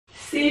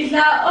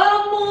Sidla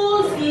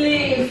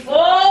omusli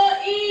for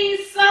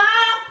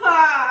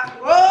isapha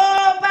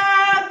ngoba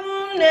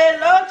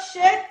kune-load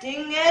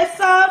shedding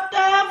eSouth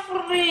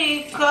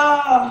Africa.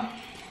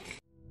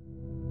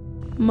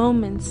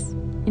 Moments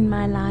in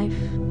my life.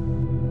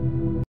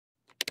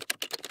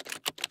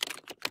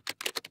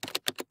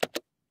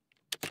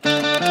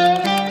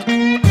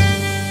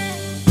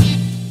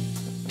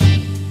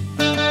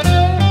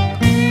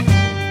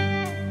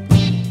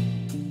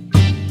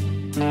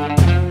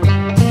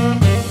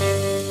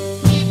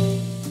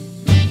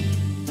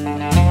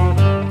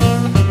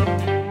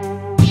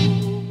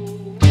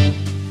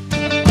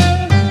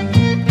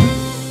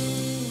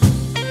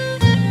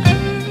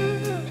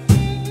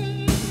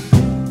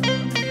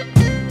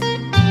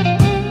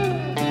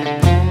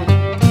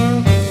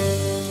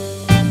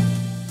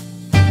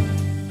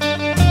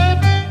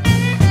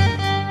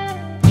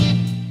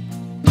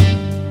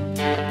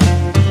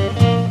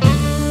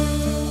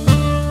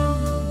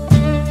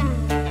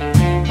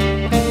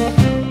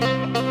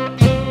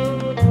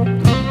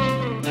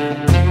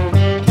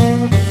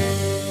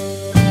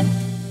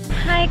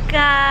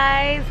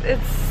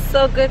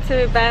 So good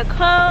to be back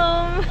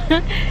home.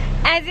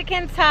 As you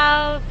can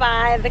tell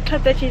by the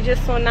clip that you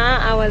just saw now,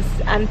 I was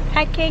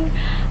unpacking.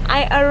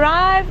 I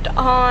arrived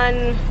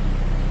on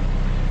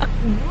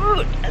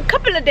a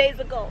couple of days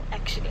ago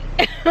actually.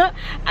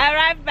 I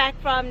arrived back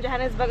from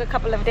Johannesburg a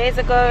couple of days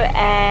ago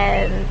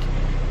and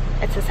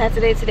it's a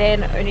Saturday today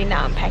and only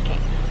now I'm packing.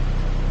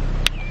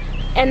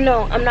 And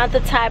no, I'm not the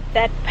type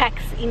that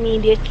packs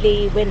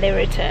immediately when they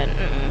return.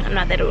 I'm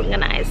not that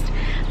organized,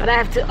 but I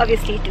have to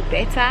obviously do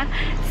better.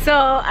 So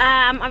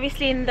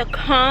obviously in the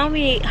car,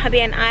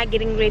 hubby and I are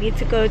getting ready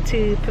to go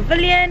to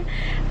Pavilion.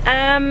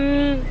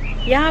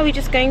 Yeah, we're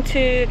just going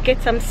to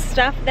get some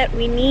stuff that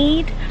we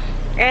need.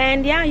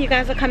 And yeah, you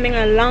guys are coming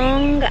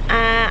along.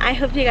 I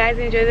hope you guys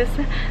enjoy this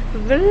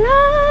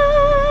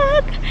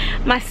vlog.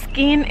 My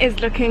skin is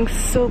looking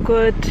so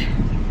good.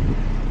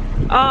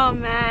 Oh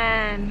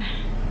man.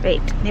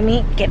 Wait, let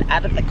me get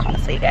out of the car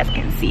so you guys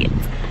can see it.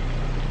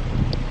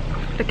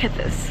 Look at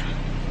this.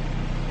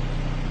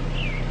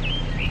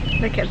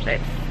 Look at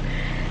this.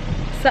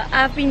 So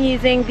I've been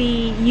using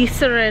the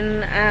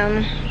Eucerin.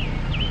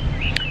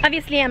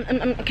 Obviously I'm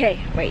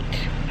okay, wait.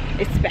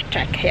 Let's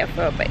backtrack here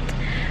for a bit.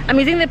 I'm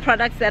using the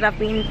products that I've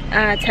been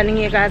telling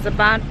you guys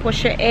about.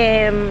 Portia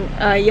M,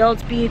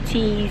 Yolz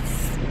Beauty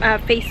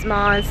face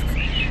masks,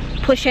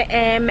 Portia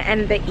M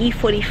and the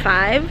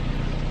E45.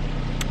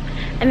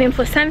 And then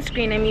for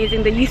sunscreen, I'm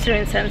using the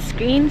Eucerin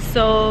sunscreen.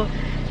 So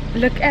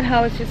look at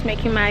how it's just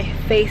making my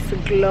face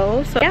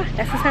glow. So yeah,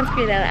 that's the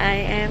sunscreen that I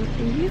am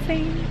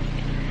using.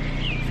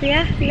 So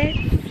yeah, let's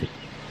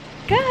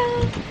go.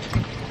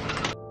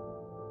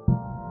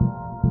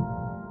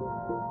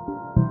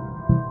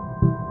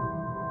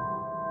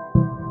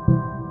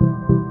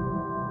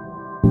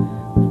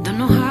 Don't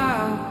know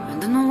how, I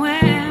don't know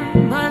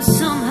when, but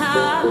somehow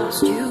I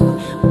lost you.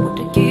 What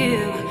to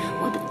give,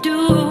 what to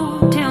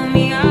do, tell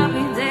me I'll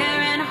be there.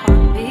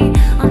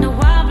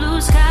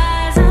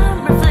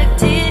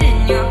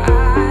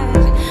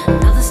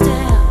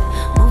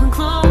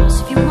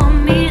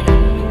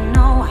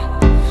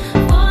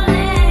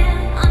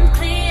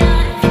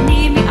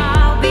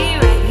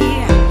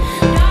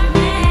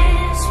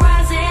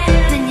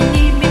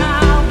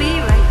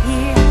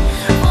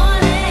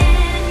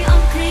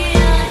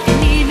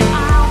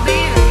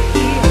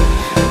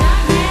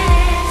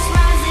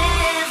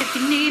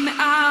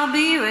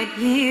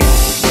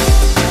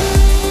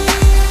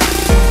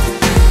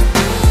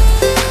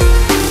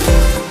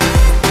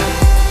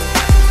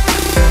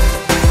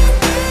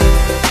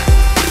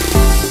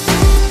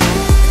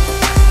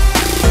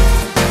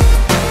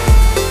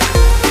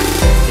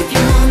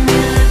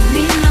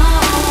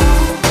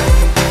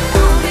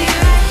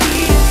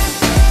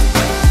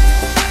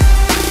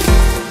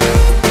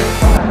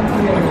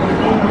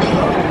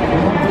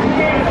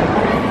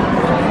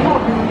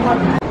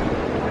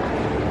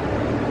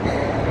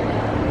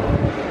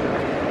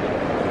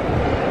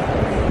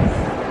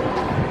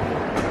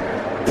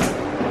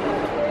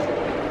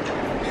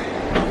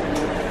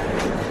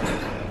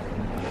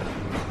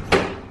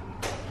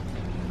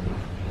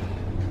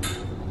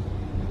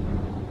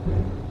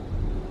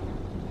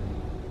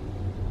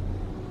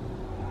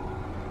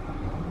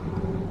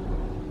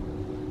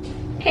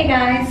 Hey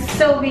guys,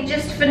 so we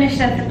just finished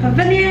at the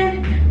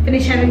Pavilion,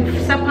 finished having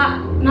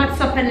supper, not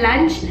supper,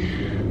 lunch.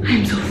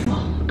 I'm so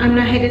full. I'm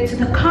now headed to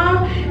the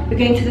car. We're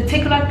going to the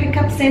Take-A-Lot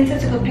pickup center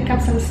to go pick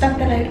up some stuff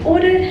that I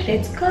ordered.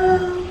 Let's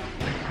go.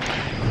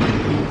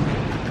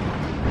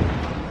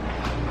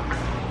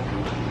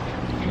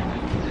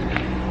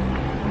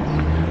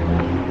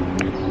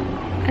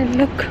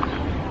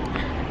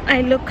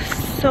 I look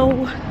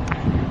so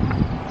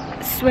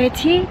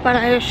sweaty, but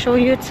I assure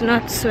you it's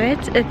not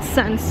sweat, it's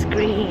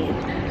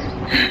sunscreen.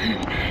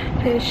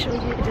 I assure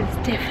you it is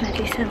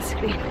definitely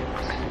sunscreen.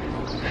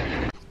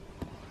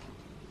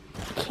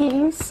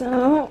 Okay,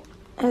 so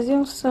as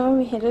you saw,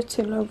 we headed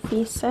to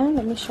Lovisa.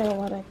 Let me show you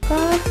what I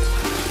got.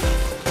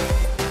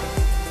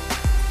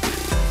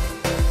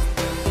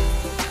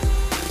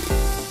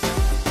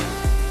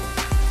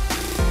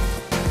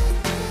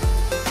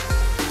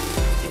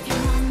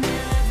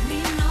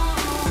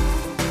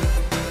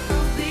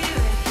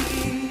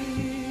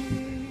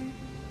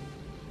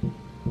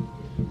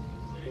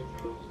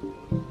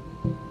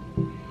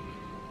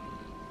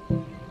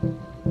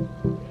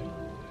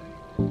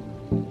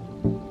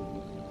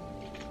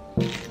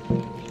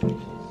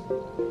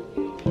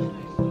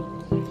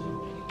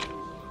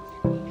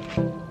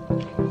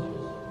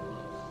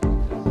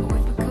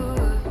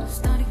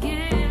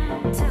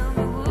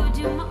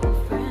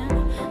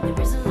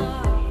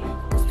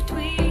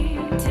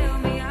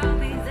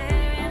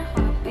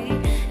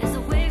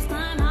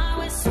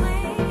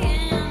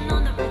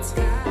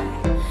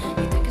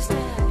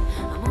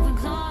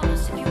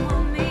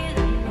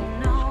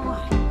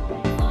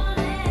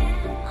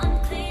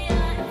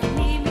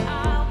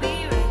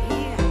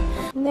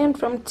 shipment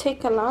from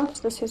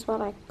Takealot. This is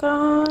what I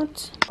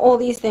got. All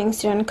these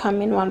things didn't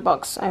come in one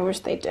box. I wish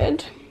they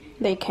did.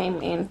 They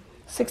came in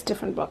 6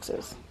 different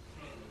boxes.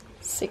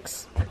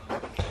 6.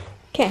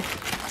 Okay,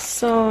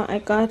 so I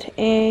got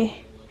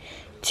a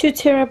 2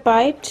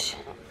 terabyte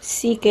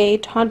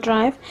Seagate hard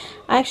drive.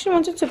 I actually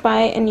wanted to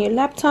buy a new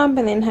laptop,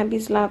 and then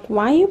hubby's like,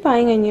 why are you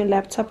buying a new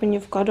laptop when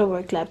you've got a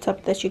work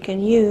laptop that you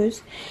can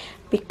use?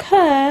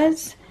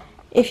 Because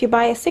if you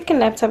buy a second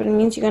laptop, it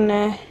means you're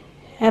gonna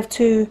have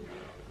to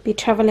be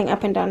traveling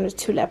up and down with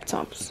 2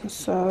 laptops.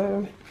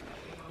 So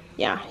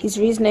yeah, his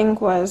reasoning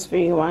was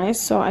very wise.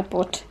 So I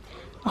bought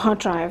a hard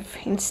drive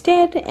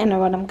instead, and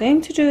what I'm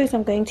going to do is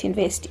I'm going to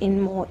invest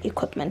in more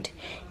equipment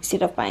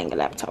instead of buying a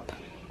laptop.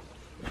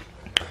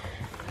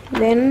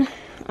 Then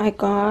I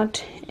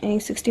got a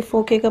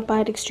 64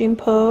 gigabyte Extreme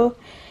Pro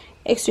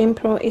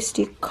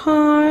SD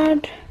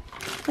card,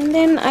 and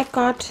then I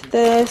got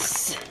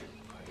this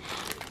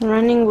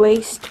running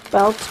waist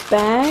belt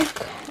bag.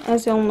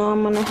 As you all know,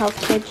 I'm on a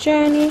healthcare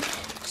journey,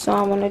 so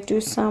I want to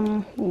do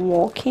some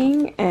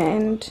walking,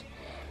 and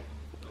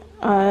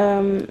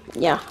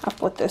yeah, I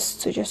bought this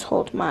to just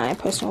hold my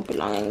personal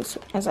belongings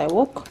as I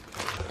walk.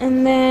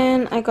 And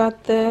then I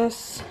got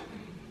this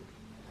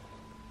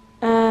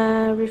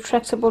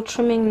retractable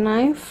trimming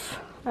knife,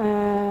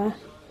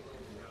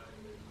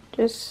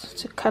 just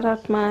to cut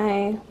out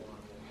my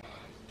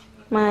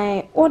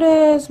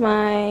orders,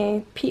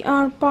 my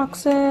PR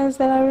boxes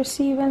that I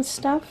receive and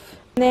stuff.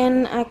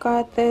 Then I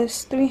got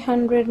this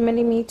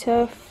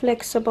 300mm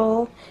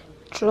flexible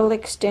drill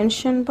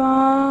extension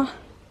bar.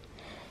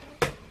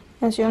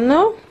 As you'll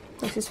know,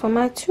 this is for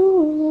my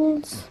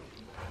tools.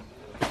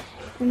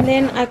 And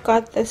then I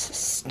got this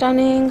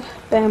stunning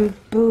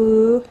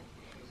bamboo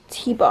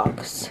tea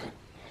box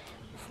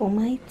for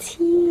my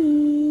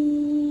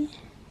tea.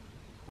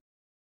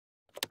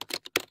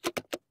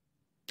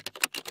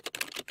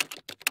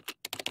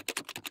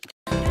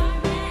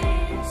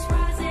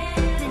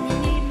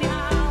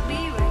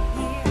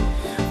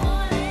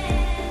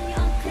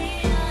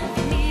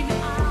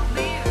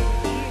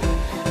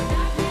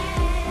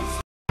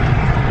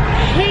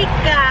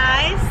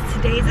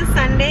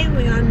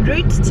 We're en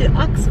route to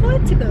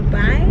Oxford to go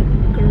buy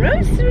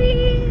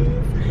groceries.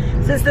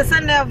 So it's the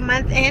Sunday of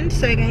month end,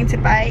 so we're going to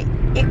buy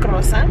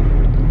groceries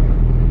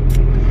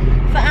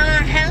for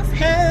our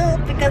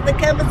household because the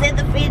cupboards in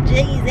the fridge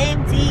is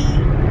empty.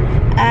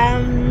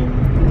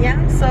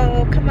 Yeah,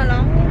 so come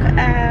along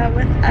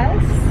with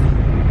us,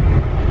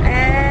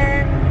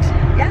 and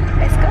yeah,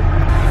 let's go.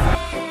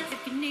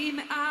 If you need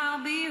me,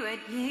 I'll be right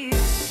here.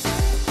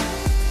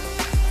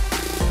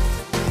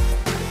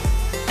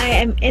 I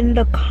am in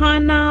the car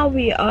now.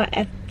 We are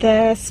at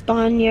the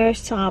spa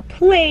nearest our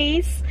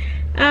place.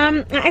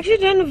 I actually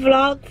didn't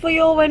vlog for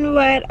you when we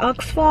were at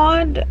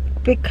Oxford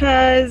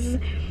because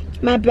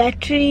my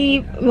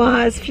battery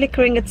was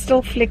flickering. It's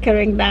still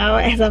flickering now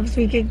as I'm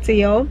speaking to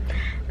you.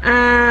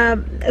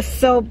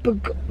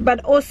 But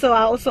also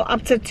I also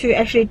opted to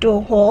actually do a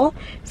haul,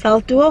 so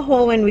I'll do a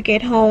haul when we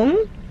get home.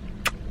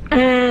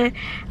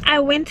 I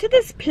went to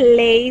this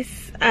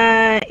place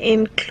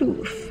in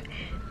Kloof.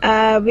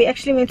 We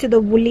actually went to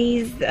the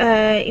Woolies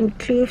in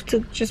Kloof to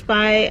just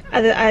buy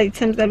other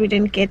items that we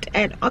didn't get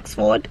at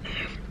Oxford,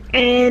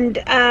 and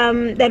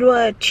that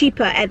were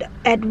cheaper at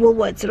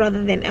Woolworths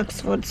rather than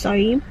Oxford,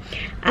 sorry.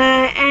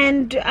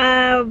 And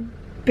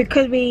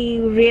because we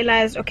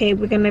realized, okay,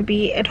 we're gonna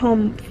be at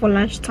home for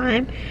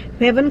lunchtime,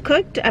 we haven't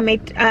cooked. I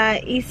made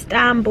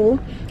Istanbul,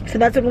 so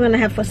that's what we're gonna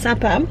have for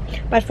supper,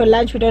 but for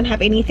lunch we don't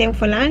have anything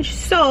for lunch.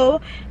 So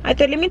I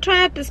thought, let me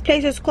try out this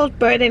place. It's called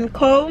Bird &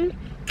 Co.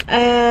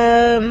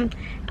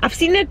 I've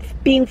seen it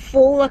being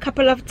full a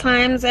couple of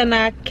times, and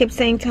I kept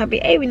saying to hubby,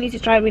 hey, we need to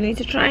try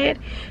it.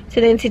 So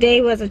then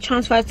today was a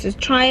chance for us to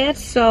try it,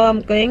 so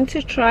I'm going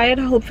to try it.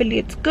 Hopefully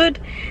it's good.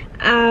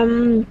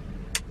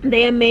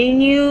 Their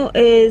menu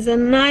is a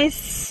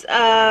nice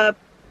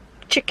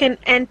chicken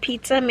and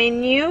pizza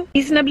menu,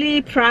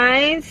 reasonably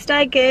priced,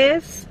 I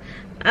guess.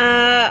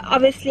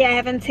 Obviously I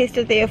haven't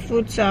tasted their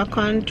food, so I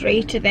can't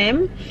rate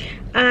them.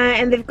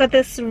 And they've got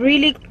this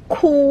really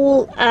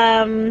cool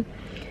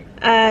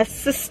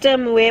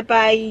system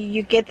whereby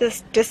you get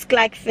this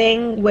disc-like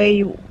thing where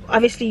you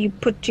obviously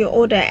put your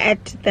order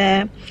at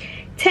the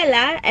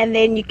teller, and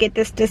then you get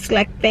this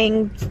disc-like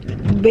thing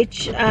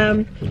which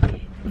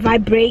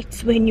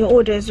vibrates when your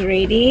order is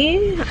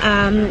ready.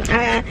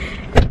 I've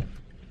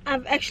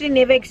actually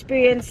never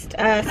experienced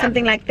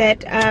something like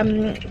that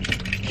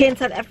here in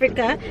South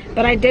Africa,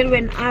 but I did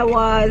when I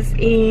was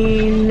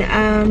in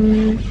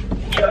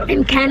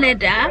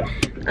Canada.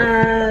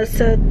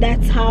 So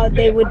that's how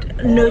they would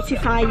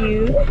notify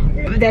you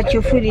that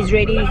your food is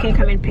ready. You can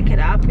come and pick it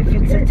up if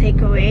it's a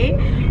takeaway.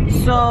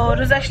 So it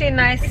was actually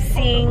nice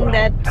seeing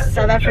that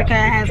South Africa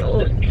has,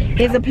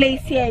 there's a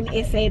place here in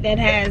SA that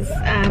has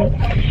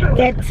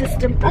that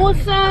system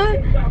also.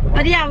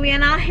 But yeah, we are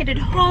now headed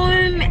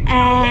home,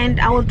 and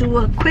I will do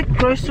a quick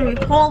grocery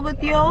haul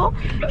with you,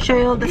 show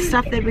you all the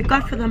stuff that we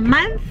got for the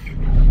month.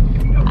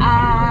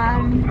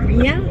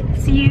 Yeah,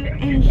 see you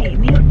in the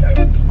evening.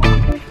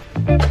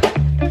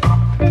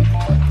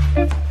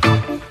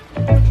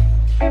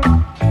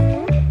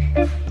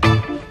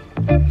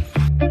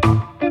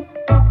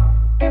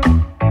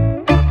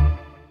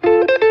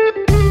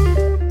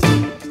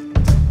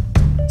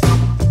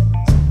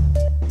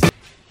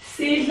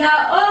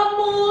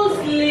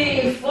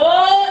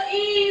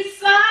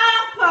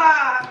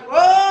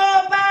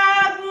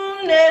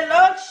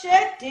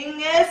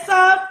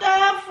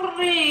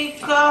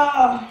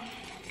 Africa.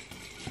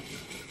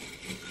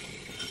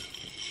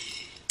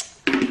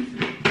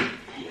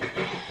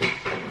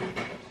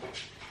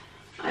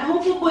 I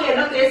hope you boy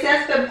not to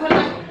say step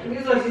corner.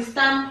 This was the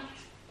stamp.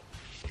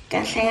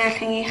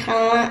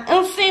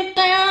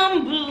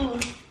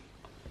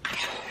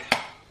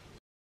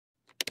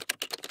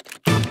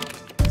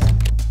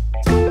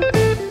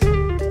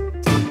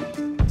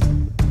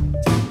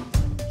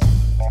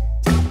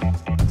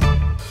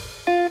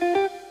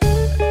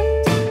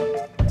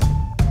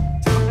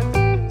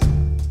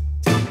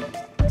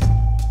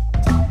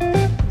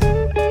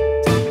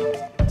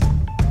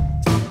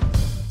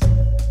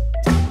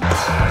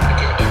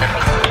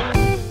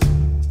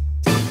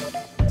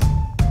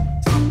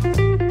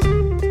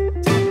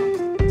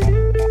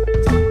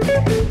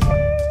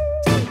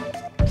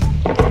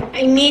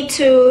 I need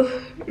to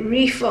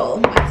refill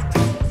my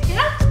spices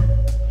here.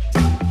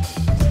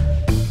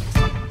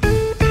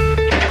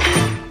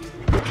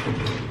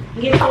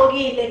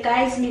 Ngigqokile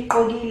guys,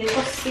 ngigqokile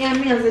Nkosi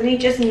yami yaze ni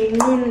just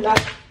nginqunda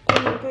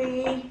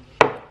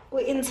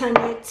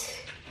ku-internet.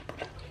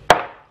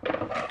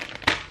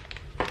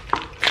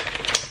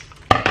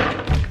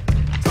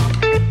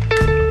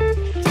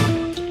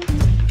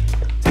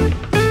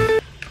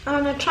 I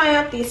want to try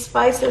out these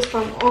spices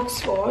from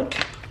Oxford.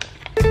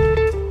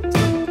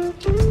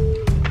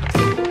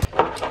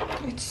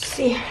 Let's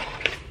see.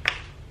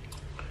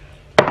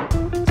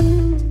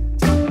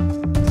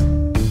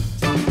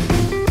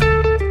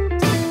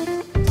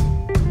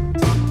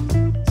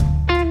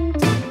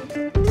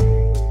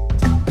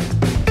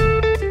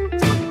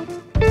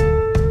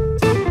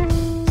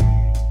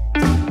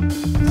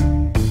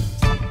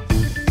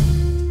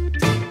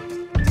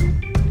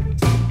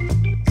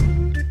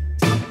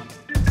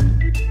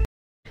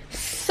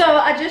 So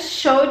I just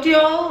showed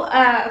y'all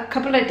a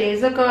couple of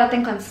days ago, I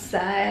think on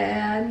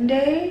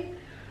Sunday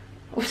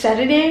or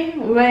Saturday,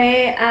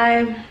 where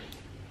I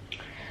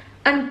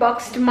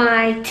unboxed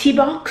my tea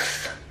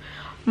box,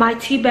 my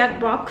tea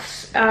bag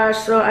box.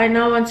 So I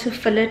now want to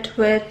fill it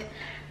with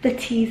the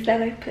teas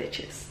that I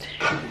purchased.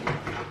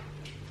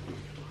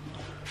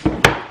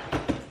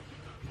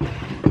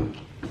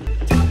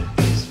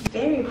 It's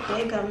very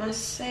big, I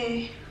must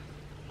say.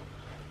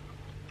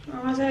 I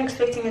wasn't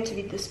expecting it to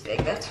be this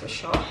big, that's for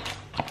sure.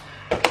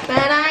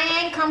 But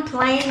I ain't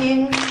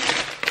complaining.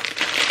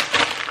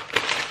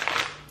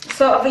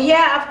 So over here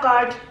I've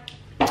got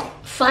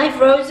 5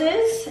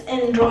 roses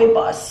and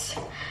rooibos.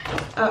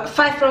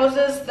 5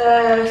 roses,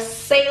 the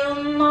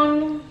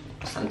Ceylon,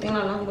 something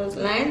along those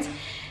lines.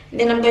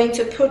 Then I'm going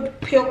to put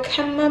pure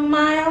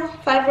chamomile,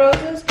 5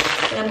 roses.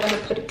 Then I'm going to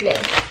put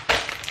Glen.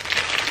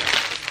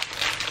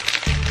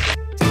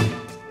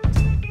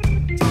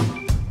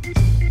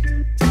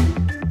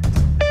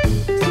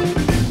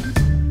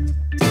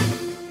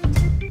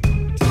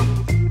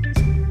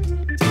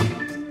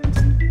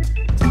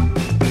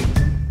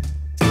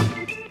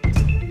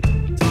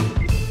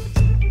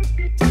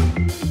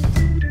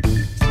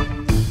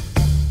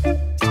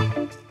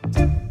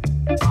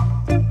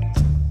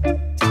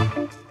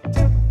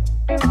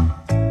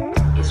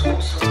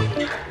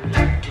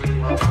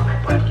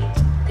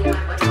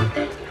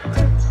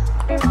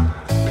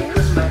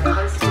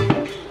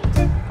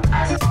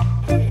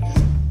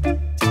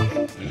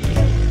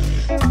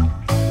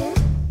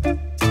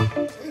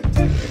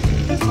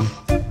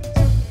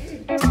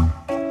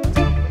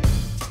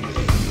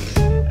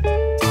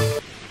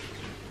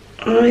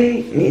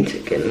 I need to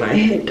get my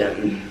hair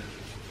done.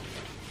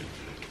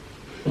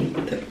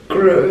 The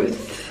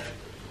growth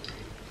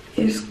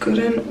is good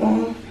and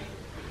all,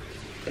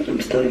 but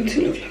I'm starting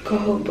to look like a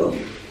hobo.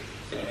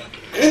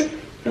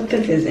 Not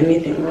that there's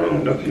anything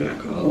wrong looking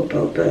like a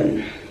hobo, but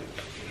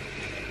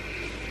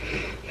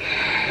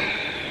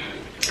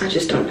I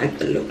just don't like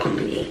the look on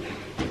me.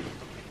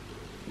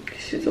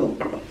 This is all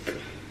growth,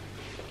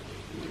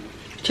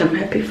 which I'm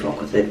happy for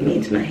because it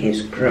means my hair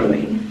is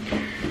growing.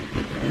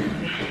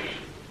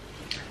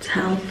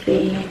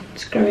 Healthy,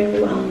 it's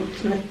growing well,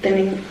 it's not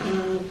thinning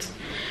out.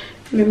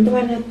 Remember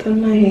when I thought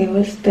my hair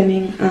was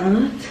thinning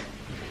out?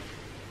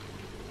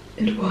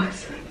 It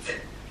wasn't.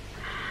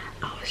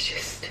 I was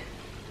just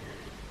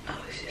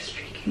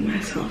freaking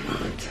myself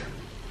out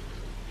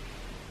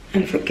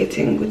and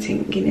forgetting what's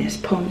in Guinness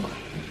Pong.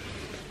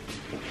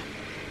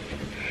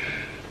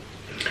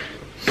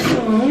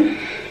 So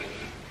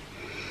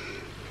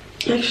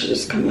I should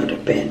just come out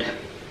of bed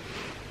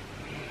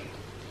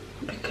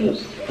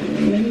because I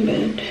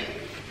remembered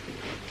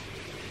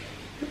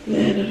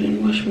that I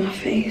didn't wash my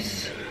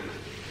face.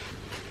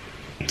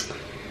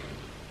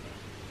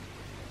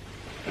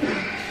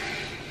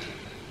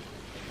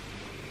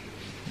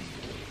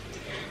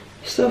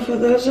 So for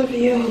those of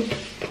you who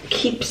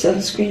keep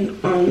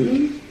sunscreen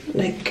on,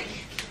 like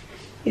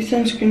your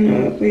sunscreen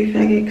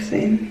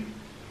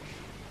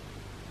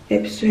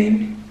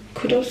𝙊𝙥𝙞𝙣𝙨,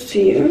 kudos to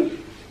you,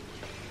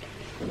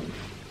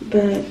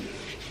 but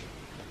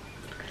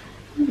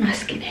my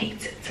skin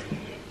hates it.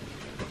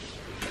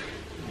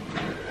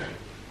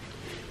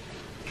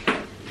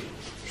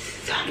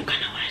 So I'm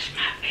gonna wash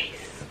my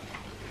face.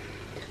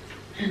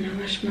 And I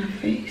wash my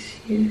face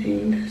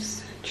using the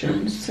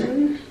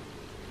Johnson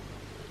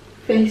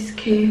face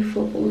care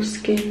for all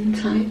skin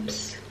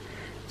types.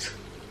 It's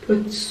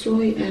with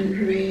soy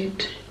and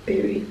red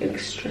berry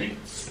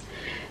extracts.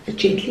 It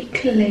gently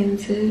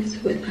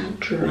cleanses without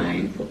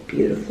drying for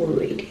beautiful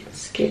radiant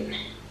skin.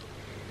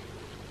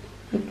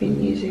 I've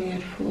been using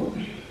it for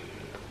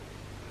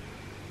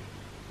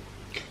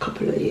a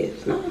couple of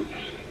years now.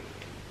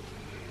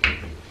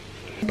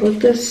 I bought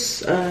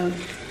this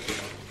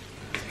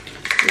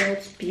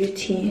Yolz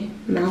Beauty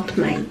Melt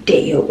My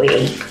Day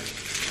Away.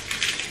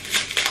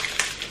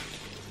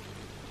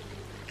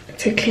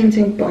 It's a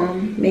cleansing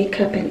balm,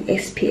 makeup and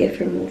SPF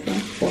remover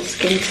for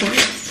skin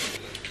types.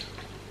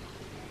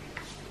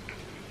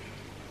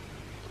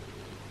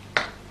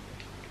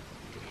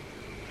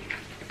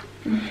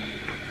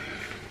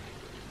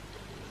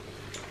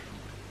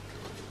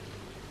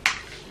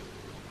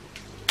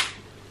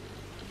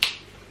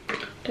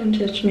 Don't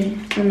judge me.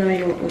 I know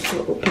you'll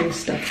also open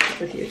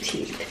stuff with your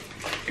teeth.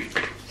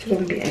 So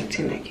don't be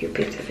acting like you're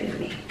better than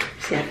me.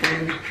 See,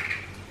 I'm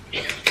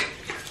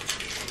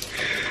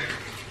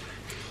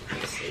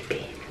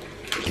sleepy.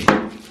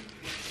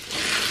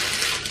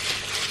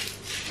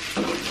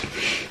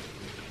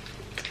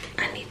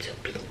 I need to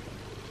pee.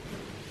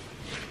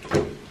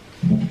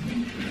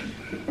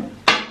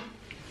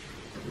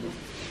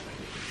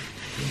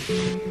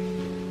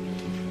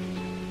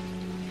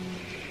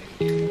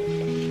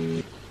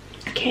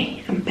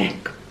 Okay, I'm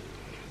back.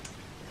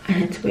 I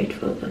had to wait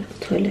for the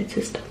toilet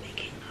to stop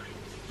making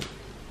noise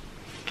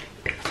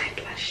because I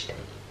flushed.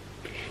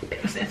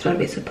 Because that's what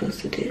we're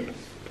supposed to do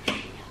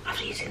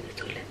after using the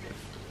toilet.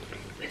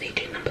 Whether you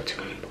do number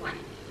 2 or number 1.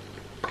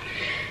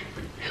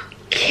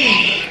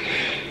 Okay,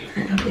 I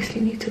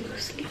obviously need to go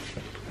sleep.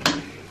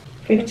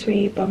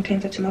 Fragrance-free balm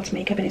cleanser to melt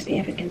makeup and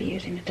SPF. It can be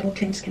used in a double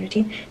cleanse skin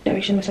routine.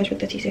 Direction: massage for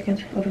 30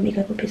 seconds over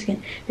makeup or pale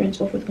skin.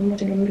 Rinse off with warm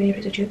water and remove any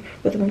residue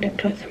with a warm damp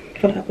cloth.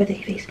 Follow up with a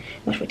face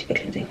wash for deeper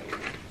cleansing.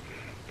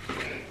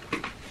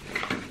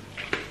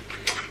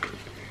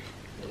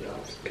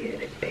 Yolz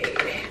Beauty,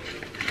 baby.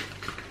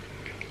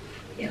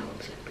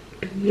 Yolz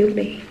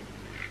Beauty.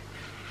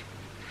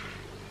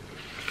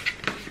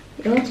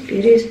 Yolz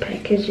Beauty's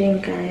packaging,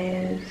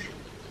 guys.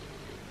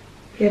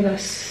 You are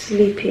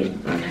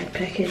sleeping on her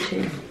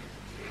packaging.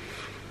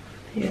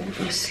 You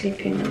are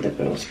sleeping on the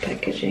girl's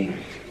packaging.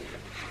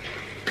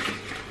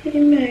 Hey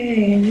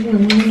man, you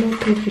want more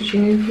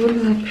packaging?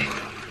 Pull up.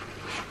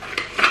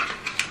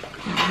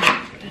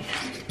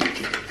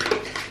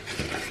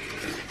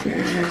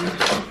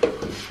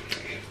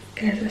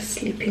 Guys are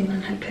sleeping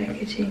on her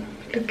packaging.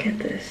 Look at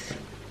this.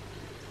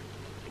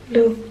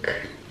 Look.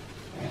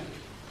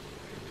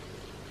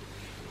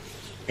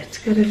 It's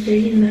got a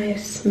very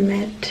nice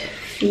matte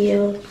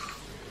feel.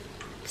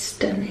 It's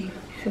stunning.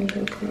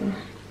 Hello, girl.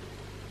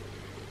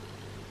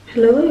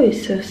 Hello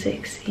is so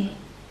sexy.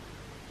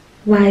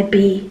 Why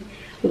be?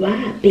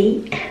 Why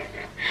be?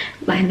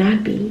 Why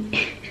not be?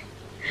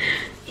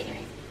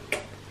 Anyway.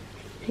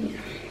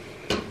 Yeah.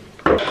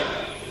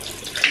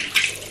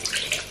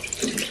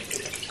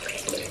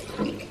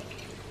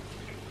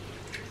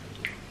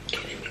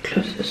 Okay, let me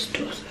close this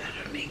door so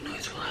I don't make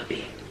noise while I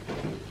be.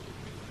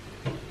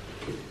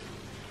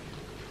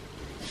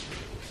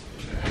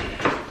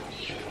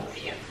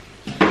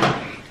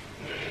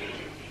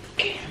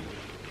 Okay.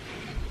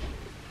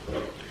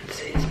 It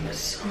says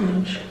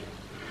massage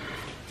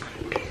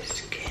on bare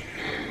skin.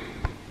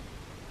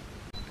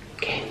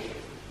 Okay.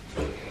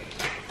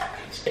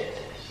 Let's do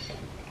this.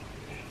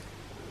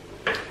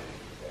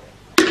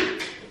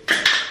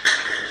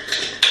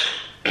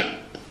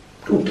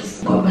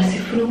 Oops. Ngoba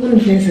sifuna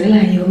ukunivezela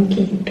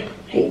yonke into.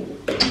 Hey.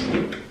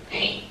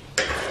 Hey.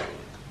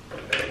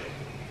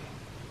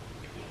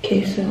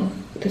 Okay, so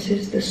this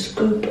is the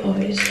scoop,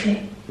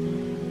 obviously.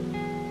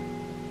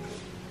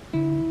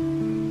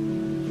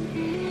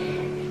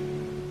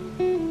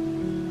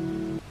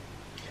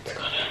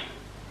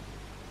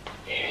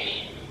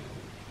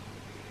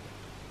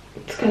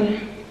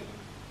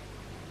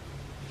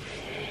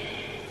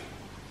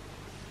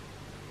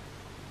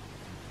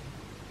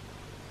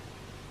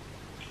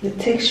 The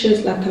texture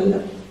is like a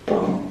lip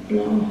balm.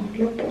 No,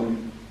 lip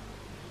balm.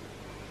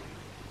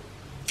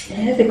 It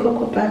has the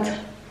cocoa butter.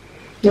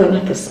 No,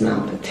 not the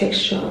smell, the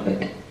texture of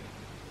it.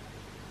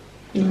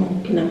 No,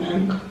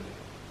 pinamanga.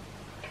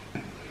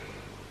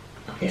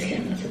 Obviously,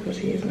 I'm not supposed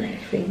to use my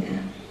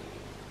finger.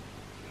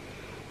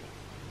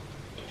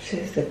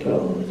 Says the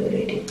girl was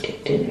already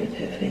dipped in with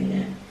her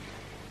finger.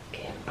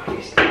 Okay, I'm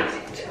obviously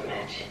using too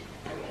much,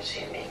 I'm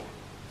assuming.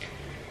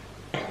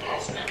 And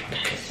guys, now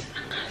guys,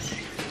 I'm gonna say.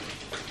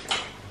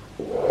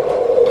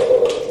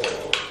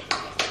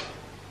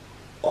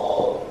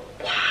 Oh,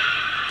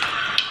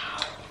 wow.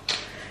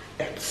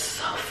 It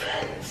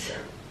softens.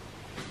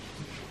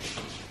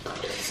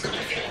 This is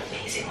gonna feel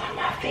amazing on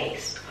my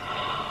face.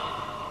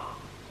 Oh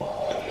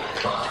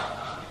my god.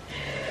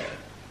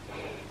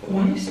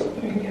 Why is it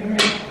wearing your ring?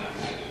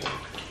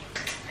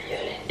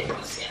 Yolande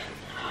was here.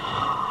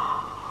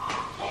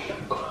 Oh my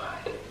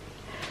god.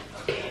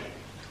 Okay.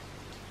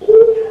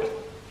 Ooh.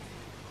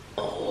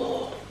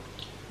 Oh.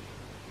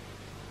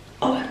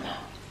 Oh no.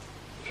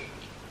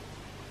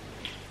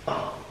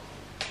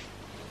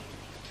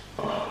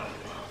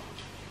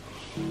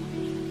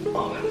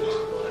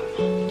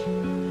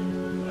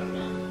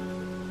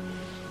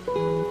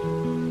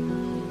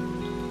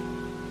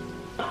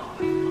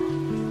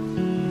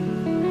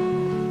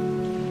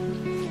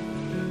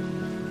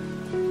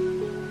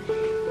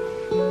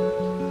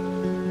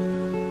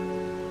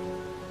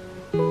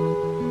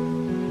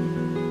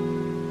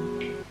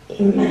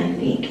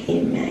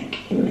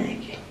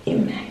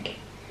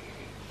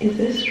 Is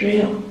this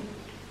real?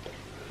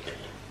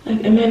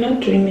 Like, am I not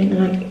dreaming?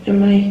 Like,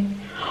 am I?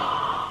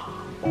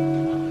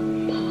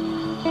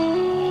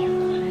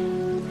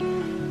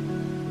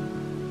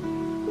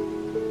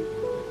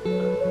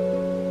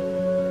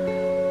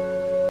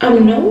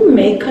 I'm no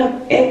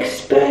makeup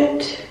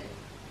expert,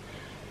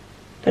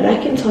 but I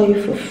can tell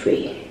you for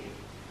free.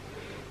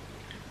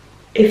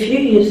 If you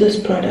use this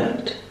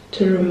product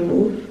to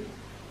remove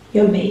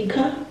your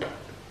makeup,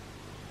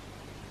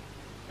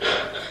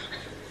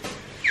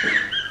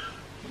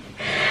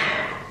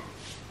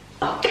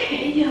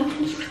 okay,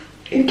 Yolz,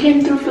 you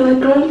came through for the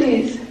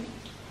girlies.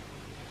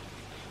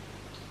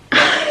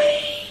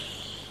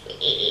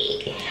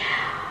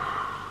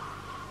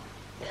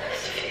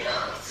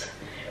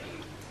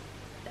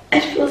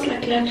 It feels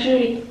like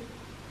luxury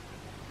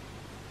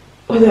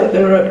without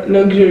the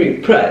luxury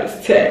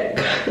price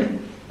tag,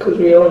 because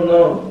we all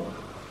know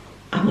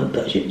I'm a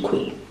budget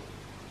queen.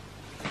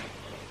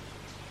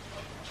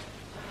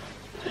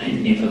 But I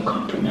never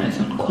compromise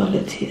on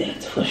quality,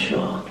 that's for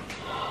sure.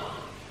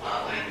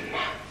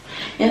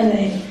 And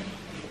I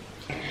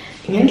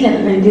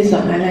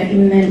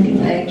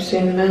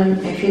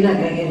feel like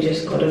I can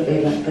just go to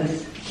bed like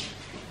this.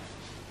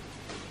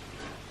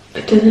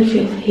 It doesn't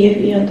feel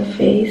heavy on the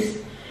face.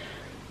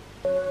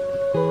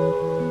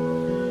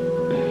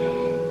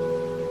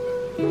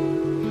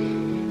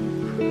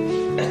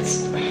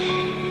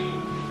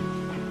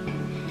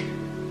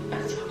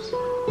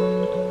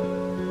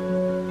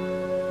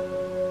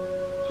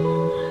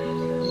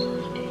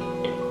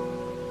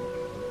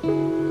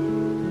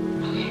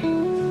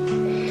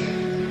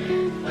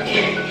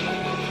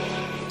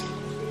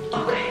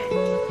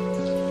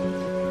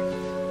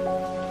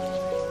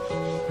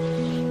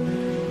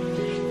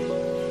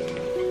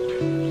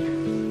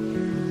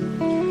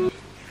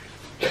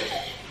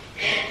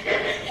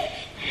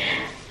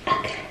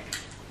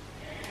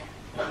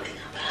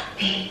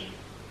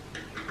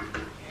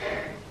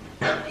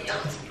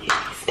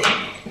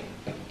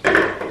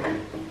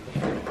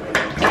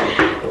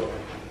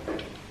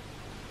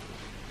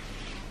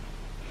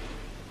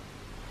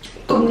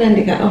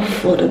 They got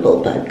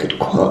affordable but good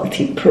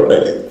quality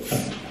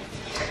products.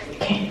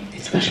 Okay,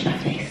 let's wash my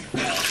face.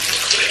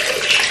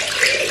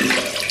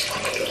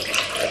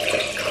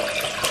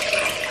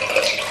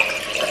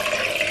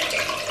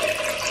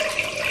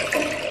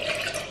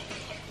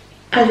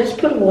 I just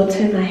put water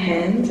in my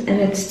hands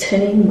and it's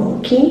turning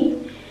milky.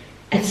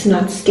 It's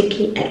not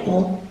sticky at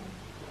all.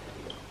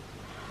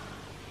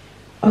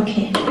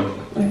 Okay.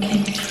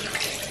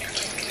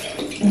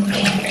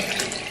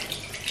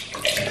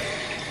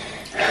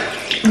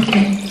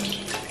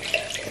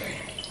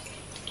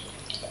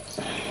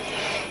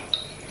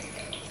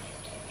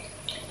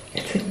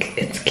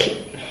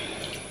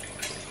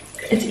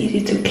 It's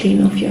easy to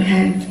clean off your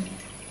hands.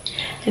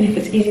 And if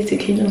it's easy to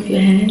clean off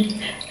your hands,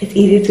 it's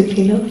easy to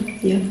clean off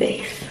your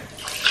face.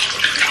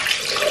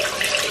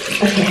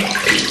 Okay.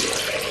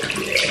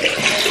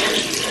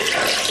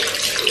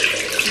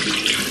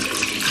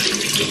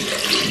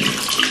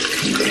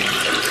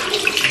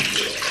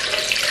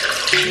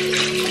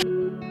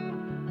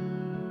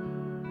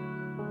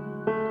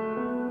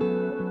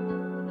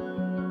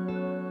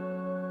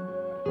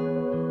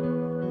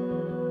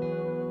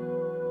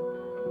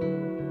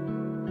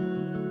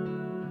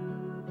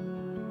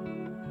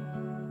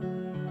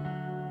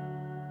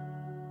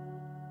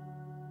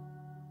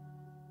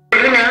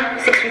 Now,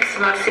 6 weeks is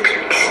not 6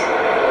 weeks.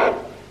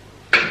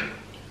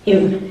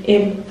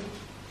 Ew.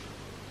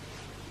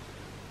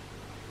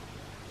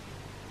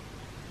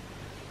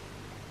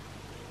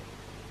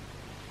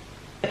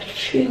 It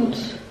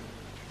feels.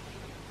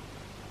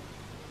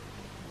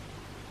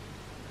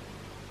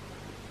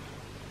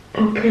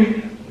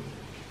 Okay.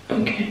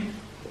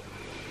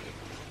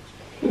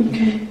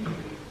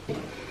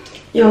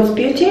 Yolz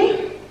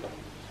Beauty,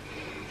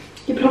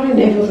 you're probably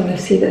never gonna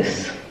see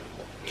this.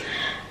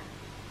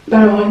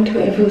 But I want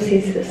whoever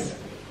sees this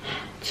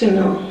to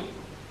know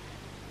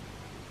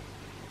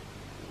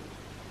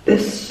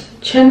this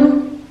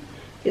channel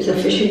is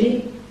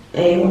officially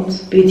a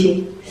Yolz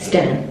Beauty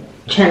Stan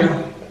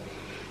channel.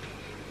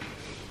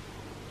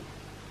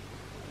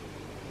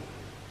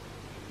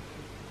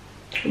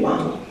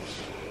 Wow.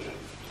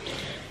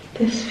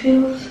 This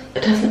feels,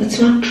 it's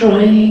not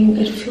drying,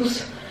 it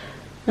feels,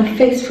 my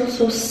face feels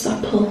so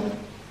supple.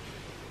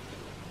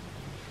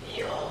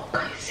 Yo,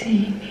 guys, see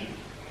me.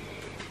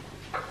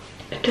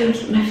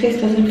 My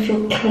face doesn't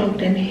feel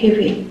clogged and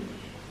heavy.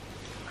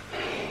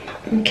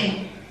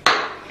 Okay,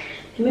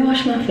 let me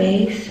wash my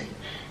face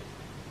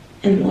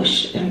and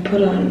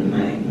put on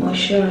my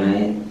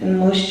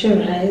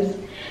moisturize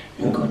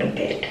and go to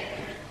bed.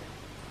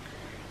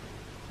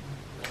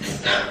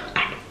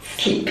 I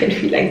sleep and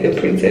feel like the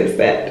princess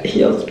that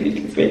Yolz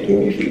Beauty is making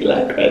me feel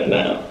like right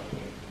now.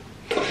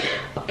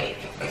 Okay,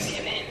 focus,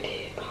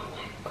 Yolande. Oh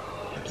my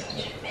god, I'm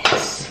such a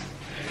mess.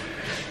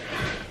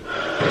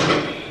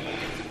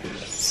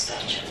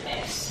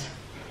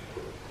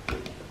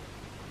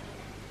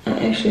 I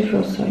actually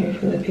feel sorry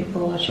for the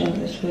people watching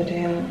this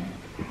video.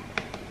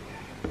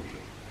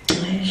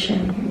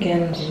 foundation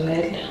again as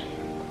well.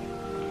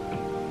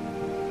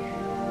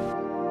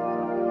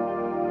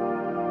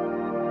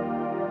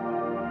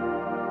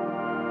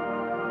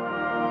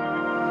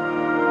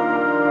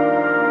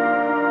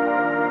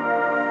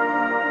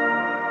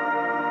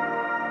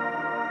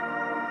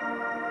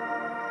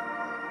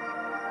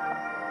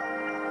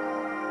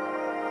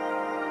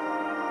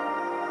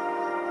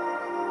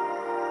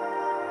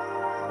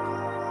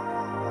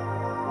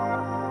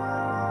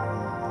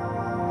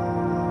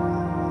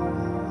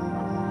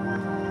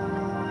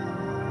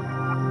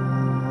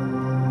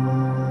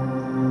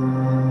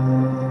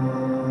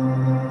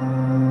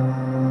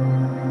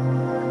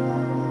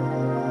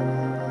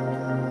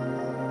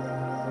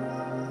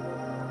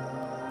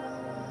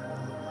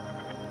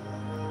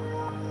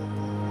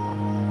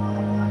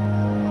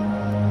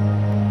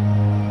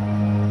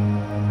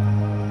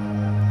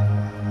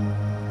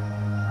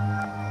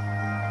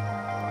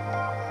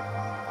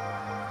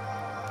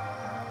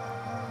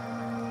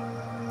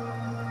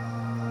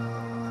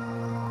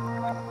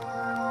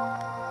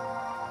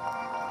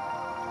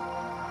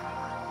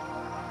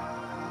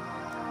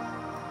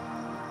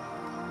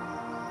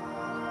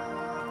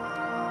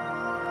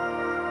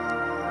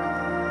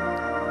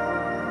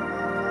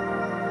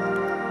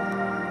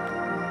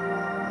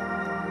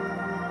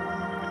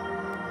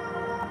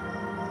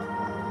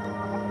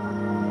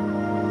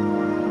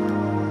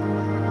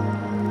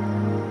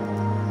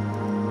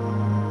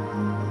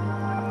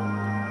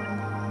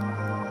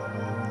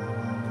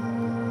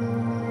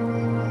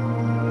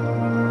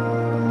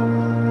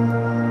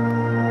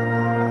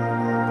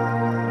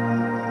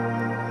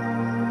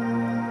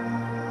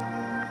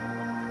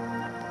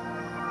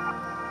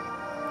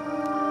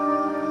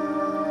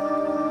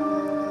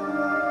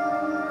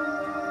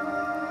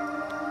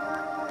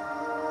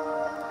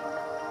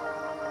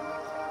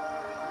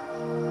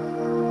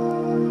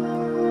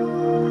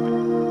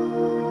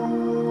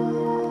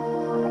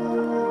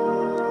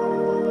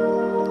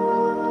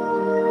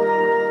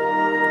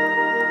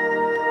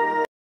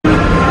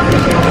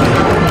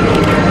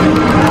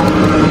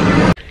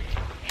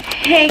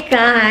 Hey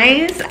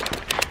guys,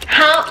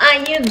 how are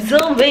you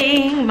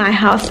doing? My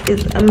house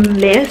is a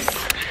mess.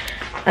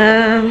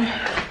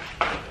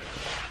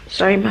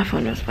 Sorry, my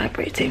phone was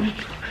vibrating.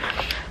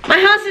 My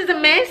house is a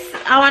mess.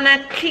 I want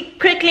to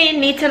quickly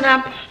neaten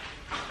up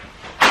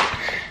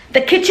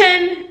the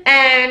kitchen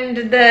and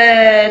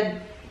the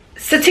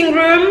sitting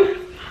room,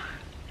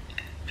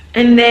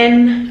 and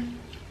then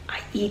I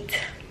eat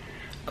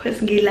because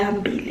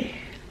ngilambile.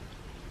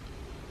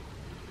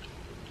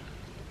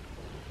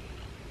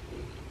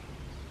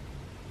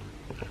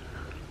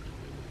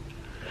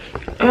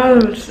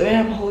 Oh, so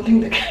I'm holding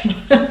the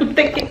camera. I'm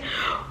thinking,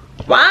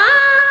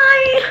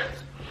 why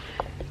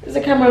is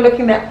the camera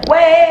looking that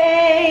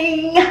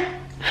way?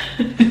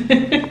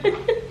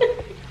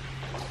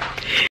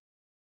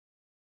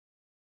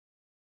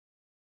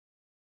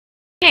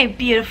 Hey,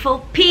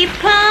 beautiful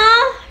people.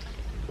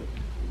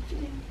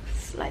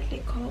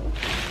 Slightly cold.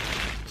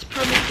 It's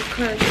probably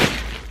because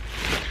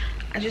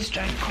I just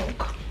drank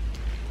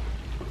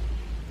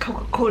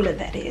Coca-Cola,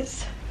 that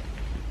is.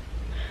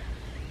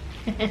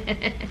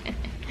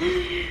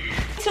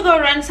 To go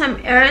run some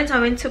errands. I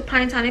went to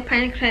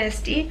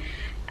Powerdirector.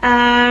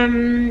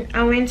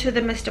 I went to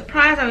the Mr.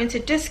 Price. I went to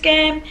Disc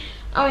Game.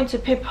 I went to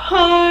Pep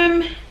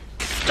Home.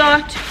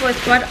 Start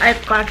with what I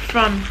got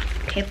from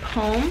Pep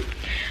Home.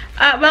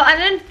 Well, I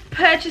didn't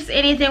purchase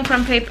anything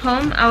from Pep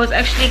Home. I was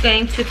actually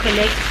going to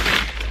collect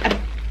a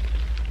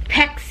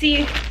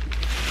taxi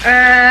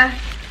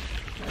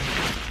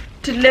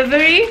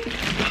delivery.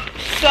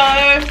 So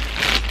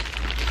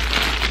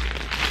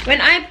when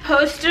I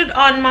posted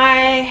on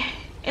my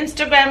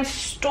Instagram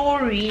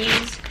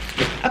stories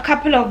a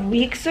couple of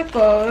weeks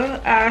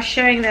ago,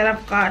 showing that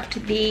I've got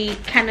the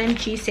Canon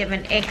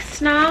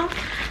G7X now,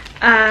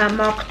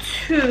 Mark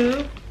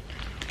II,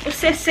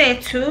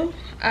 Usesetu,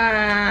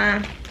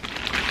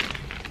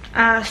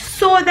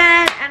 saw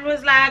that and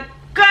was like,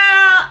 girl,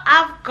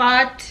 I've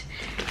got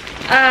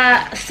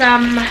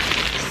some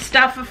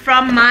stuff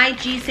from my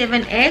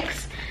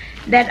G7X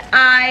that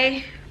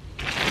I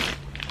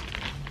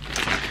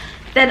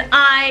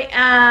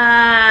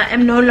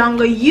am no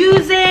longer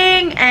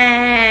using,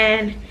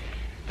 and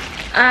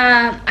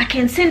I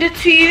can send it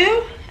to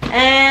you.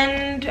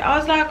 And I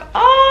was like,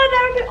 oh,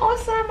 that would be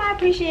awesome, I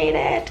appreciate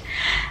it.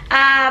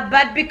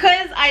 But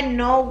because I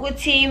know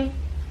Guti,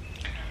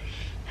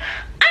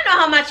 I know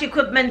how much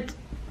equipment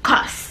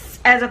costs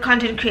as a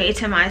content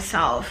creator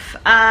myself.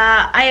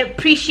 I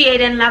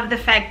appreciate and love the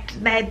fact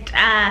that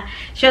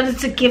she wanted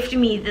to gift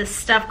me this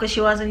stuff because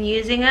she wasn't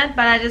using it,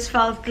 but I just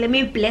felt, let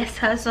me bless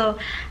her. So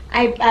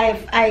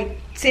I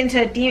sent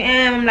her a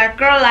DM. I'm like,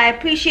 girl, I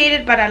appreciate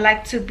it, but I'd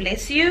like to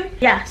bless you.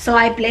 Yeah, so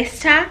I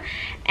blessed her,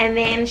 and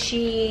then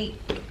she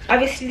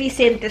obviously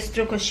sent this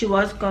through because she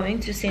was going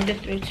to send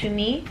it through to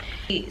me.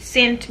 She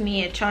sent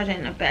me a charger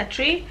and a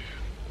battery,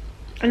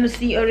 and it's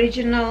the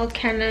original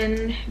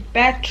Canon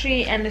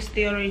battery, and it's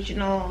the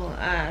original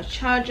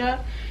charger.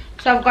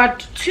 So I've got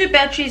 2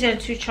 batteries and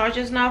 2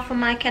 chargers now for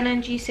my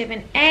Canon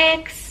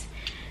G7X.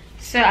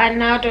 So I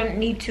now don't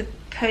need to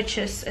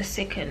purchase a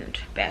second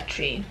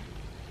battery.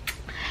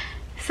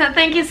 So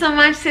thank you so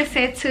much,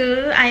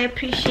 Sesetu. I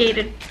appreciate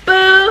it.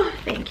 Boo!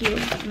 Thank you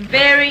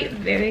very,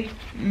 very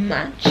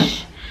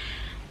much.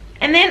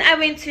 And then I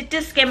went to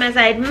𝙤𝙤𝙣𝙨, as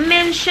I had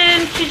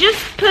mentioned, to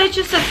just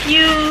purchase a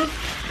few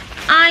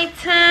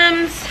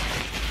items.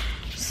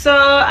 So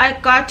I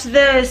got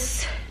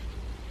this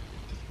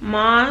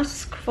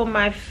mask for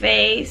my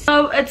face.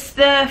 So it's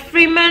the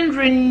Freeman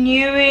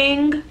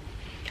Renewing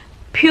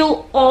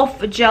Peel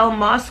Off Gel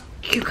Mask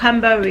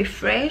Cucumber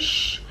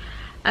Refresh.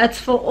 It's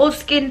for all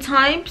skin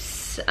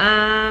types.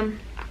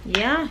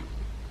 Yeah,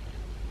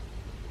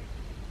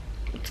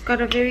 it's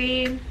got a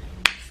very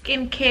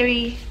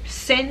skincare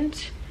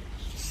scent.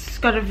 It's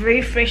got a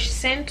very fresh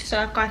scent, so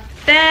I got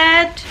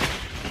that,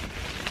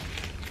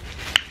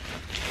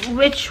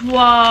 which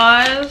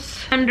was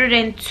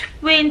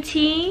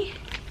 120.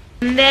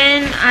 And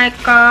then I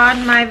got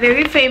my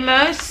very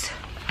famous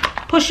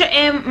Pusha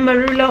M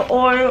Marula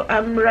Oil.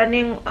 I'm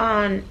running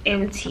on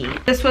empty.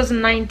 This was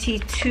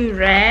 92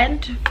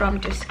 Rand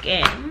from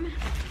𝙤𝙤𝙣𝙨.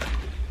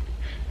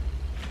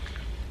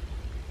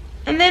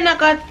 And then I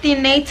got the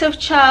Native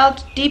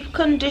Child Deep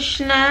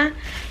Conditioner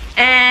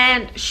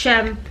and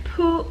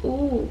Shampoo.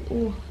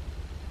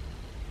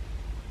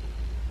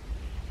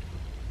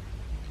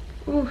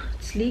 Ooh,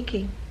 it's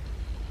leaking.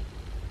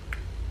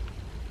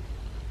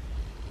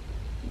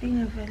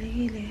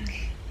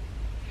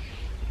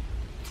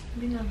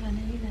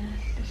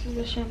 This is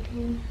the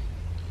shampoo.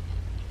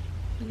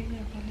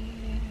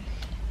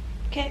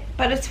 Okay,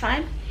 but it's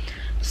fine.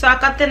 So I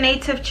got the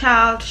Native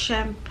Child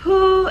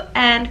shampoo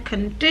and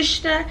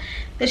conditioner.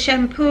 The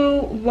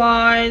shampoo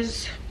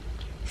was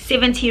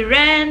 70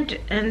 Rand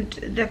and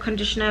the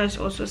conditioner is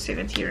also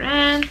 70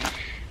 Rand.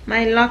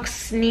 My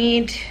locks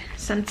need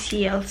some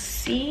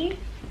TLC,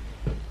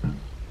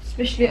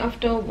 especially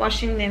after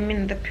washing them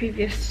in the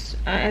previous,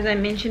 as I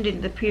mentioned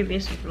in the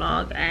previous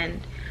vlog,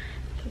 and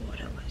the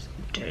water was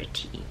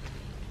dirty.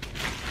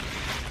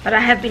 But I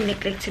have been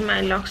neglecting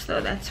my locks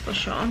though, that's for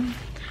sure.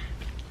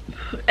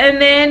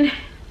 And then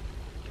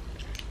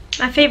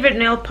my favorite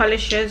nail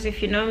polishes.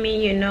 If you know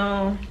me, you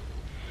know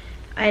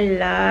I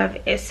love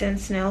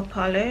Essence nail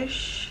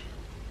polish.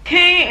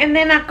 Okay, and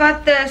then I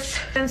got this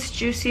Essence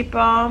Juicy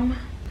Balm.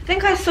 I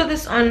think I saw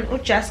this on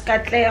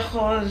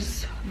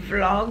𝙤𝙤𝙣𝙨's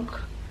vlog.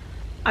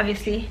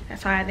 Obviously,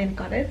 that's why I then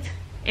got it.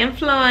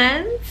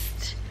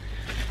 Influenced,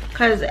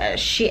 because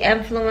she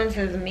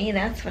influences me,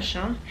 that's for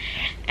sure.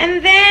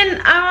 And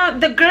then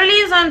the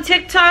girlies on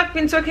TikTok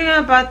been talking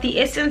about the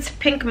Essence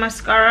Pink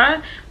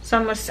Mascara. So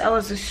I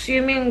was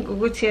assuming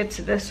Guguti it's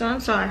this one,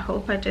 so I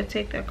hope I did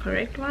take the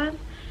correct one.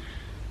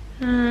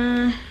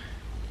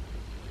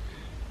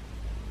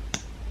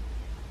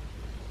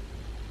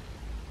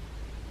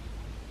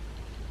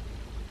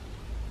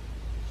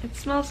 It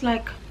smells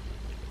like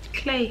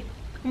clay.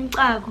 It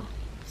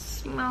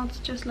smells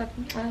just like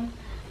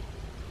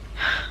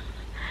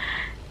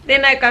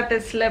Then I got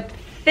this lip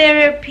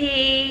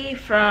therapy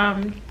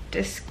from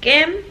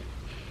𝙤𝙤𝙣𝙨.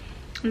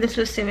 This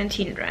was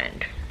 17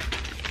 Rand.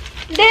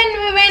 Then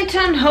we went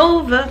on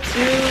over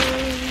to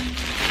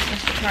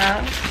Mr.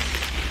 Krabs,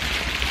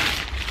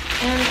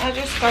 and I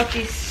just got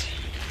these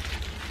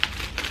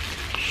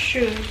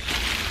shoes,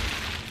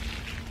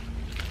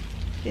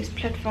 these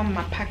platform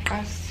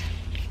mapakas.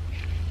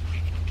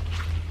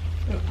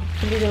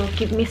 Hopefully they'll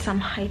give me some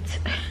height.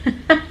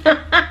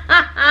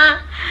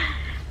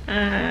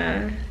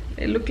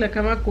 They look like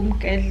I'm a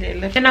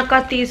kumkele. And I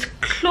got these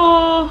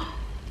claw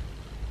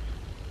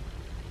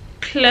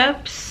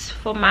clips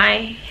for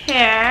my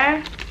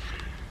hair.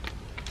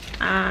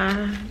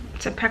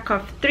 It's a pack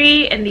of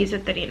 3 and these are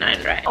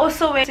 39 Rand.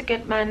 Also went to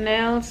get my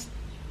nails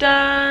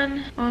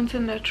done. I want a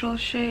natural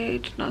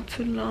shade, not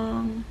too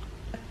long.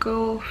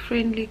 Girl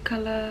friendly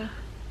color.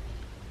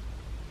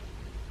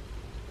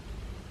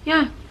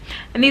 Yeah,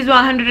 and these were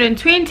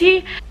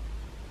 120,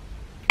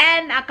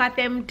 and I got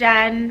them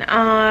done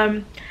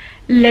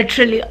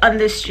literally on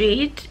the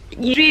street.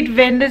 Street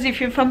vendors,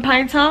 if you're from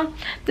Pinetown,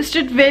 the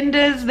street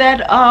vendors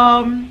that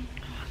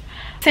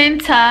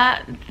center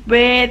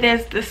where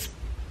there's this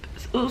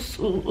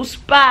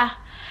spa.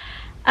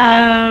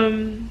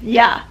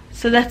 Yeah,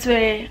 so that's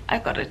where I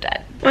got it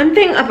done. One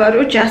thing about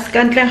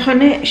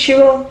𝙤𝙤𝙣𝙨, she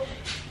will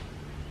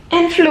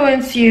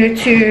influence you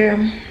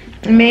to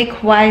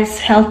make wise,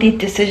 healthy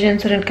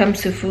decisions when it comes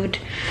to food.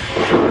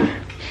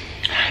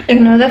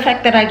 Ignore the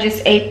fact that I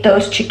just ate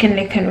those chicken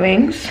neck and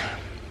wings,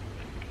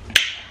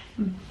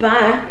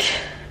 but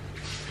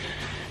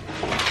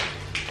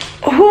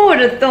who would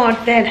have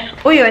thought that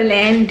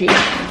Yolande,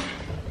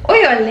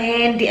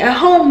 a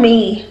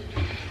homie,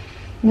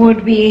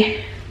 would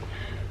be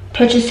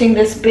purchasing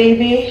this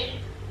baby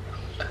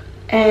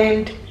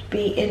and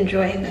be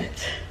enjoying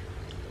it.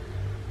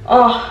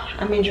 Oh,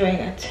 I'm enjoying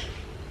it.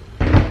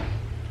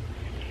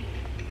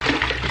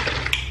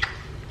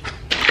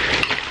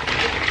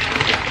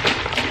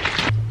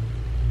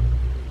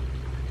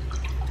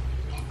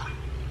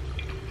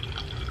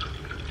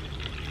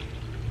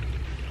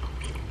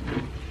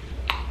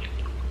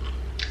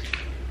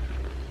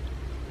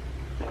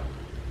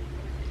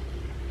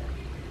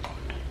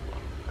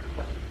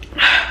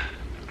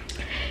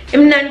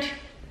 Imnand.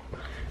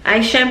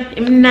 Aisha,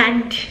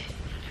 Imnand.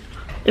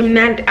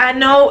 Imnand. I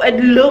know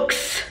it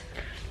looks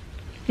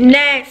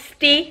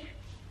nasty,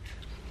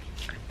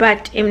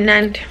 but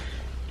Imnand.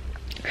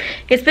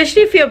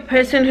 Especially if you're a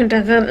person who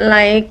doesn't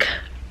like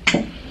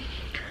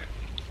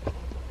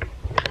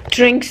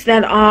drinks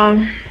that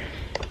are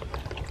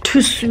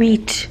too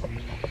sweet.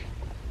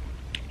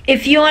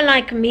 If you are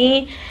like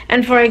me,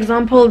 and for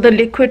example the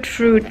liquid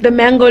fruit, the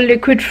mango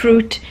liquid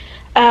fruit,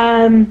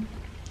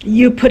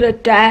 you put a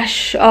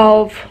dash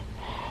of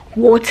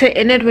water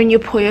in it when you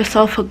pour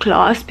yourself a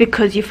glass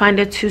because you find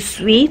it too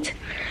sweet,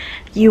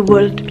 you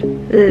would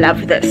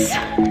love this.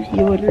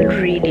 You would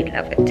really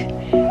love it.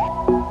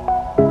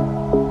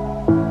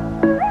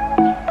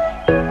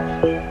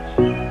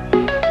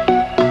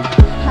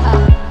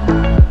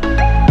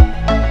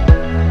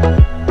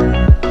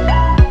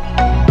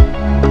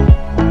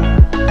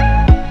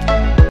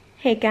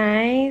 Hey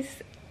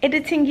guys,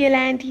 editing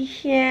Yolande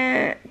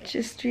here.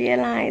 Just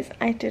realized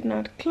I did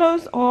not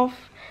close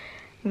off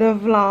the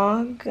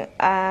vlog.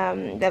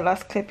 The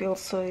last clip you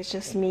saw is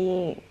just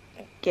me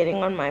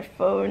getting on my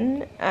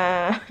phone.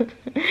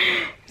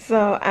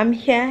 So I'm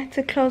here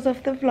to close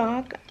off the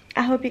vlog.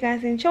 I hope you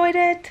guys enjoyed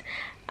it.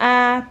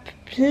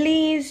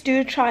 Please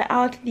do try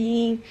out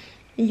the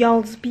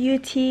Yolz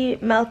Beauty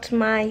Melt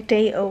My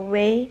Day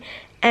Away.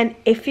 And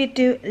if you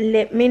do,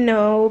 let me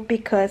know,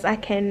 because I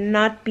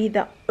cannot be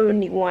the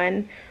only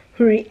one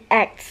who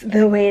reacts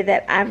the way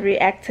that I've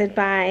reacted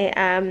by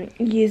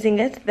using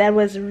it. That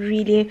was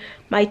really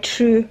my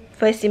true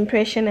first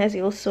impression. As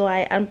you all saw,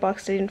 I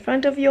unboxed it in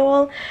front of you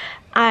all.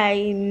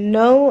 I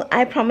know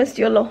I promised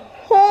you all a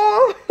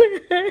haul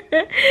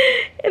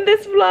in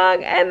this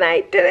vlog and I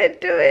didn't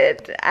do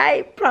it.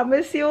 I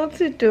promise you all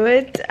to do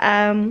it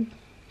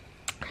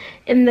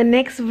in the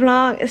next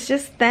vlog. It's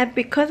just that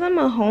because I'm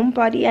a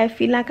homebody, I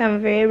feel like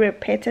I'm very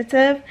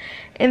repetitive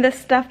in the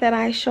stuff that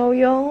I show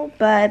y'all,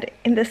 but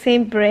in the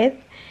same breath,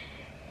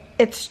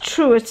 it's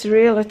true, it's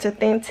real, it's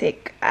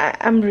authentic.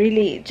 I'm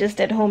really just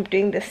at home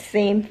doing the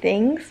same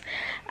things.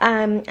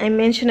 I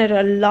mention it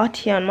a lot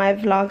here on my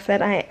vlogs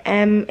that I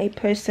am a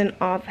person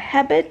of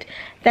habit.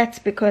 That's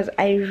because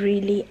I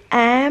really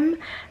am.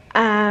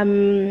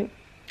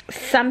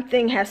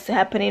 Something has to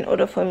happen in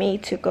order for me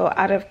to go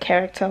out of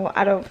character or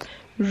out of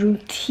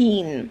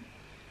routine.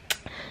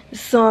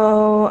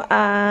 So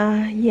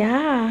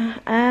yeah,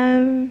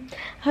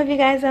 hope you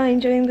guys are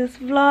enjoying this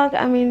vlog.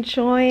 I'm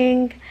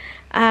enjoying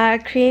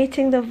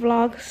creating the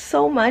vlog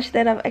so much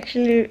that I've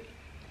actually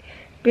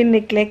been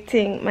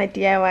neglecting my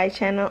DIY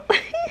channel.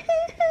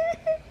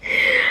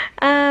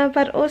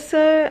 But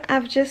also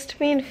I've just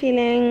been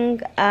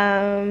feeling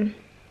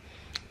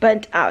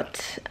burnt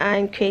out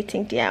in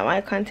creating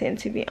DIY content,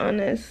 to be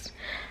honest.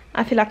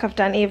 I feel like I've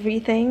done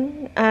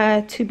everything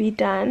to be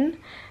done,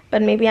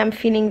 but maybe I'm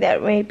feeling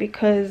that way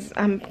because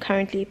I'm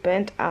currently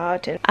burnt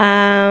out.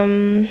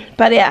 And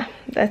but yeah,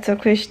 that's a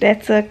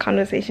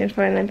conversation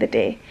for another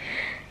day.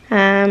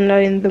 I'm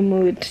not in the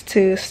mood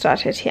to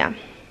start it here.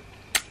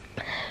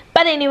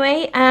 But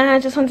anyway, I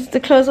just wanted to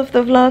close off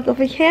the vlog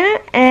over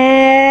here,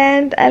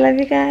 and I love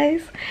you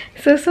guys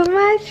so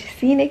much.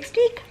 See you next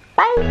week.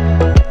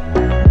 Bye.